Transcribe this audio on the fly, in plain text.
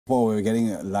Singapore. We're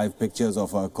getting live pictures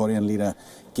of Korean leader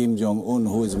Kim Jong-un,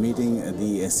 who is meeting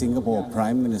the Singapore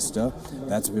Prime Minister.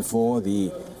 That's before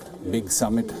the big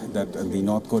summit that the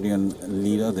North Korean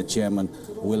leader, the chairman,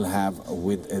 will have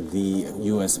with the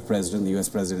U.S. president. The U.S.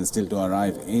 president is still to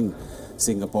arrive in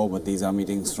Singapore, but these are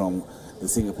meetings from the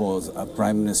Singapore's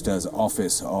Prime Minister's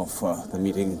office of the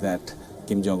meeting that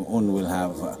Kim Jong-un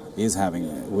is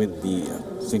having with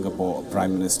the Singapore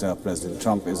Prime Minister. President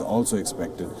Trump is also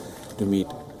expected to meet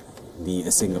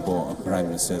the Singapore Prime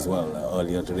Minister as well.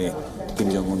 Earlier today, Kim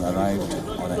Jong-un arrived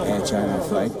on an Air China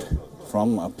flight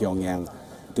from Pyongyang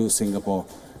to Singapore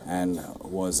and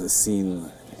was seen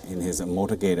in his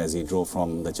motorcade as he drove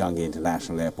from the Changi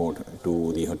International Airport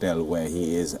to the hotel where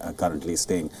he is currently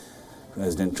staying.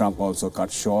 President Trump also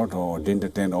cut short or didn't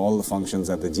attend all the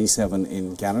functions at the G7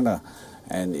 in Canada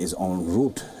and is en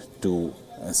route to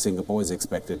Singapore, is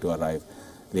expected to arrive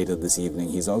later this evening.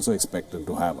 He's also expected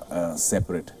to have a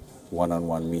separate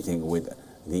one-on-one meeting with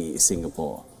the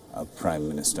Singapore Prime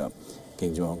Minister.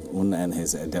 Kim Jong-un and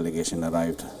his delegation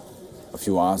arrived a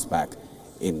few hours back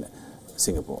in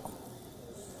Singapore.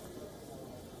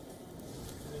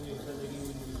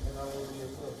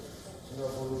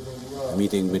 A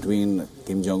meeting between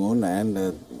Kim Jong-un and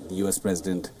the US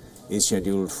President is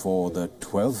scheduled for the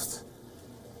 12th.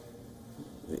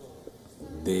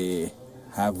 They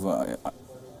have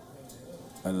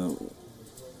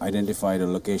identified a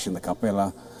location, the Capella,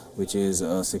 which is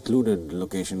a secluded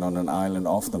location on an island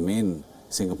off the main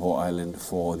Singapore island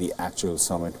for the actual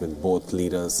summit, with both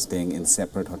leaders staying in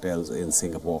separate hotels in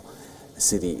Singapore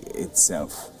city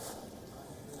itself.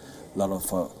 A lot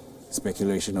of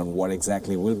speculation on what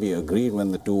exactly will be agreed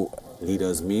when the two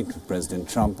leaders meet. President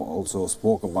Trump also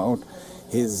spoke about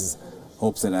his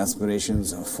hopes and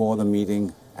aspirations for the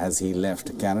meeting as he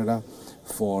left Canada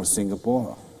for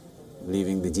Singapore,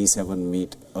 leaving the G7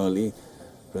 meet early.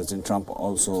 President Trump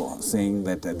also saying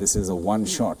that this is a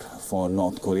one-shot for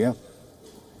North Korea,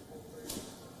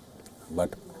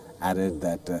 but added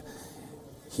that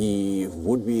he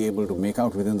would be able to make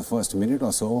out within the first minute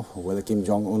or so whether Kim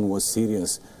Jong-un was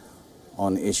serious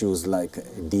on issues like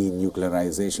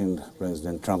denuclearization.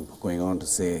 President Trump going on to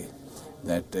say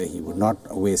that he would not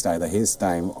waste either his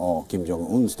time or Kim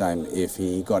Jong-un's time if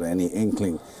he got any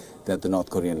inkling that the North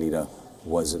Korean leader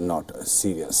was not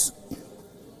serious.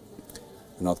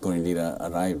 The North Korean leader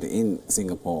arrived in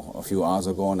Singapore a few hours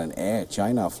ago on an Air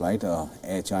China flight,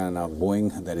 Air China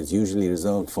Boeing that is usually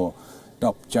reserved for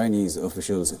top Chinese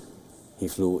officials. He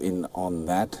flew in on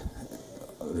that.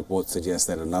 Reports suggest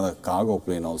that another cargo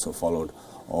plane also followed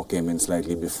or came in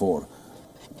slightly before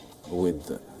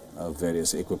with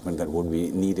various equipment that would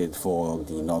be needed for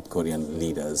the North Korean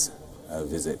leader's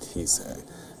visit. He's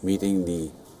meeting the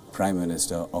Prime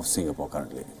Minister of Singapore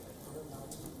currently.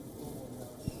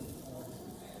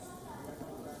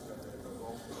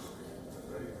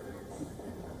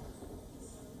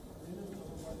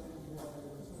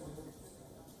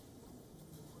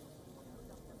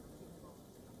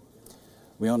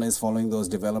 WION is following those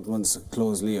developments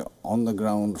closely on the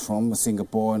ground from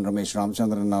Singapore, and Ramesh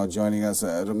Ramchandran now joining us.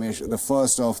 Ramesh, the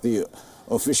first of the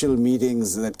official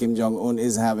meetings that Kim Jong-un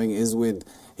is having is with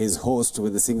his host,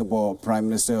 with the Singapore Prime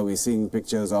Minister. We're seeing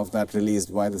pictures of that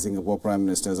released by the Singapore Prime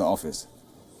Minister's office.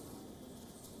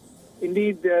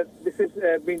 Indeed, this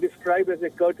is being described as a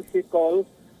courtesy call,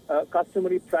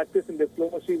 customary practice in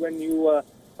diplomacy. When you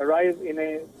arrive in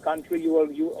a country,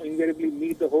 you invariably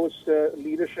meet the host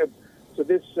leadership. So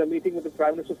this meeting with the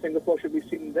Prime Minister of Singapore should be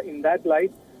seen in that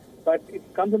light. But it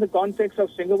comes in the context of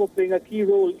Singapore playing a key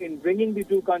role in bringing the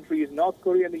two countries, North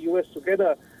Korea and the U.S.,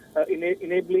 together,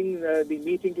 enabling the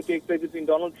meeting to take place between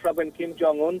Donald Trump and Kim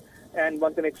Jong-un. And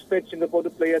one can expect Singapore to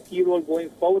play a key role going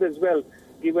forward as well,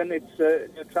 given its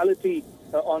neutrality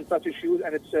on such issues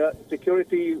and its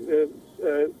security,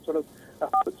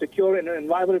 secure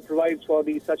environment it provides for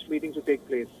such meetings to take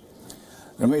place.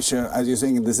 Ramesh, as you're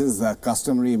saying, this is a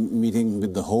customary meeting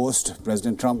with the host.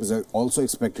 President Trump is also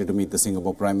expected to meet the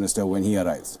Singapore Prime Minister when he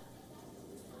arrives.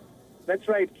 That's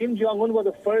right. Kim Jong-un was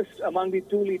the first among the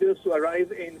two leaders to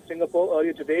arrive in Singapore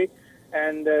earlier today.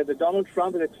 And the Donald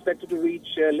Trump is expected to reach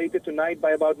later tonight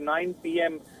by about 9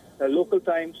 p.m. Local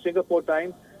time, Singapore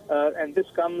time. And this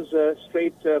comes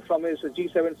straight from his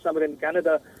G7 summit in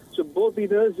Canada. So both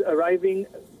leaders arriving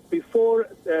before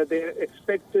their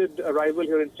expected arrival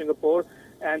here in Singapore.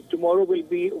 And tomorrow will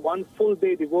be one full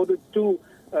day devoted to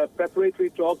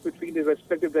preparatory talks between the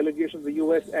respective delegations of the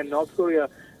U.S. and North Korea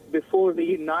before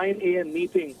the 9 a.m.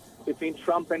 meeting between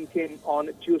Trump and Kim on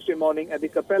Tuesday morning at the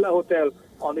Capella Hotel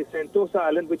on the Sentosa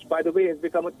Island, which, by the way, has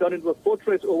turned into a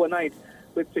fortress overnight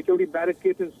with security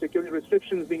barricades and security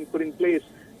restrictions being put in place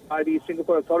by the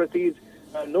Singapore authorities.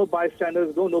 No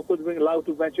bystanders, no locals being allowed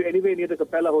to venture anywhere near the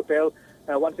Capella Hotel.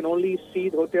 One can only see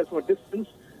the hotel from a distance.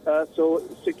 So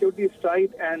security is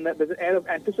tight, and there's an air of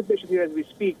anticipation here as we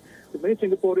speak, with many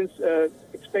Singaporeans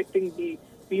expecting the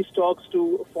peace talks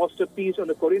to foster peace on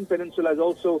the Korean Peninsula, as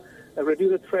also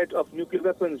reduce the threat of nuclear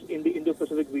weapons in the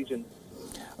Indo-Pacific region.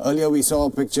 Earlier we saw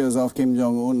pictures of Kim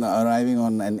Jong-un arriving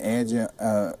on an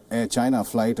Air China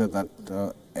flight, that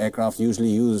aircraft usually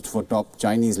used for top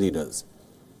Chinese leaders.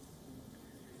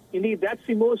 Indeed, that's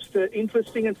the most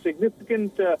interesting and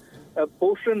significant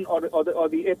portion or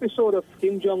the episode of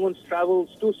Kim Jong-un's travels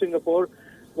to Singapore.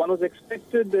 One was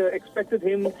expected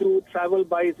him to travel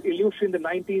by his Ilyushin, the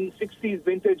 1960s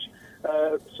vintage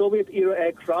Soviet-era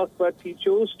aircraft, but he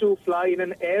chose to fly in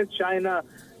an Air China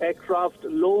aircraft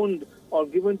loaned or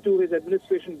given to his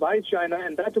administration by China.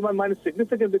 And that, to my mind, is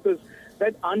significant because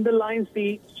that underlines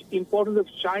the importance of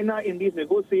China in these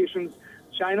negotiations.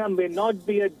 China may not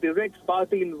be a direct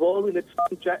party involved in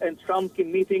the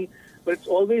Trump-Kim meeting, but it's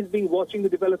always been watching the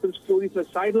developments closely from the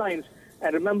sidelines.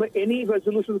 And remember, any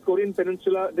resolution of the Korean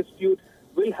Peninsula dispute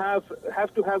will have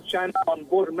to have China on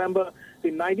board. Remember, the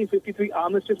 1953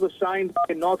 armistice was signed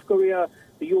by North Korea.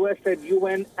 The U.S. had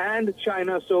UN and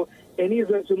China. So any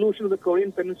resolution of the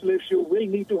Korean Peninsula issue will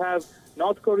need to have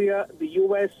North Korea, the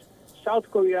U.S., South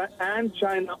Korea, and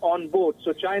China on board.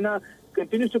 So China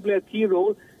continues to play a key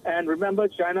role. And remember,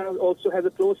 China also has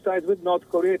a close ties with North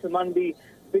Korea. It's among the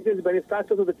biggest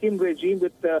benefactors of the Kim regime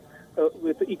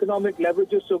with economic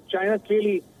leverages. So China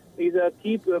clearly is a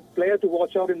key player to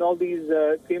watch out in all these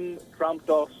Kim-Trump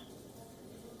talks.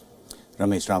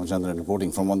 Ramesh Ramachandran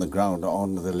reporting from on the ground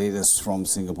on the latest from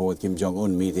Singapore, with Kim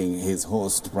Jong-un meeting his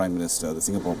host Prime Minister, the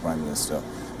Singapore Prime Minister,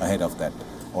 ahead of that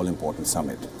all-important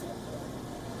summit.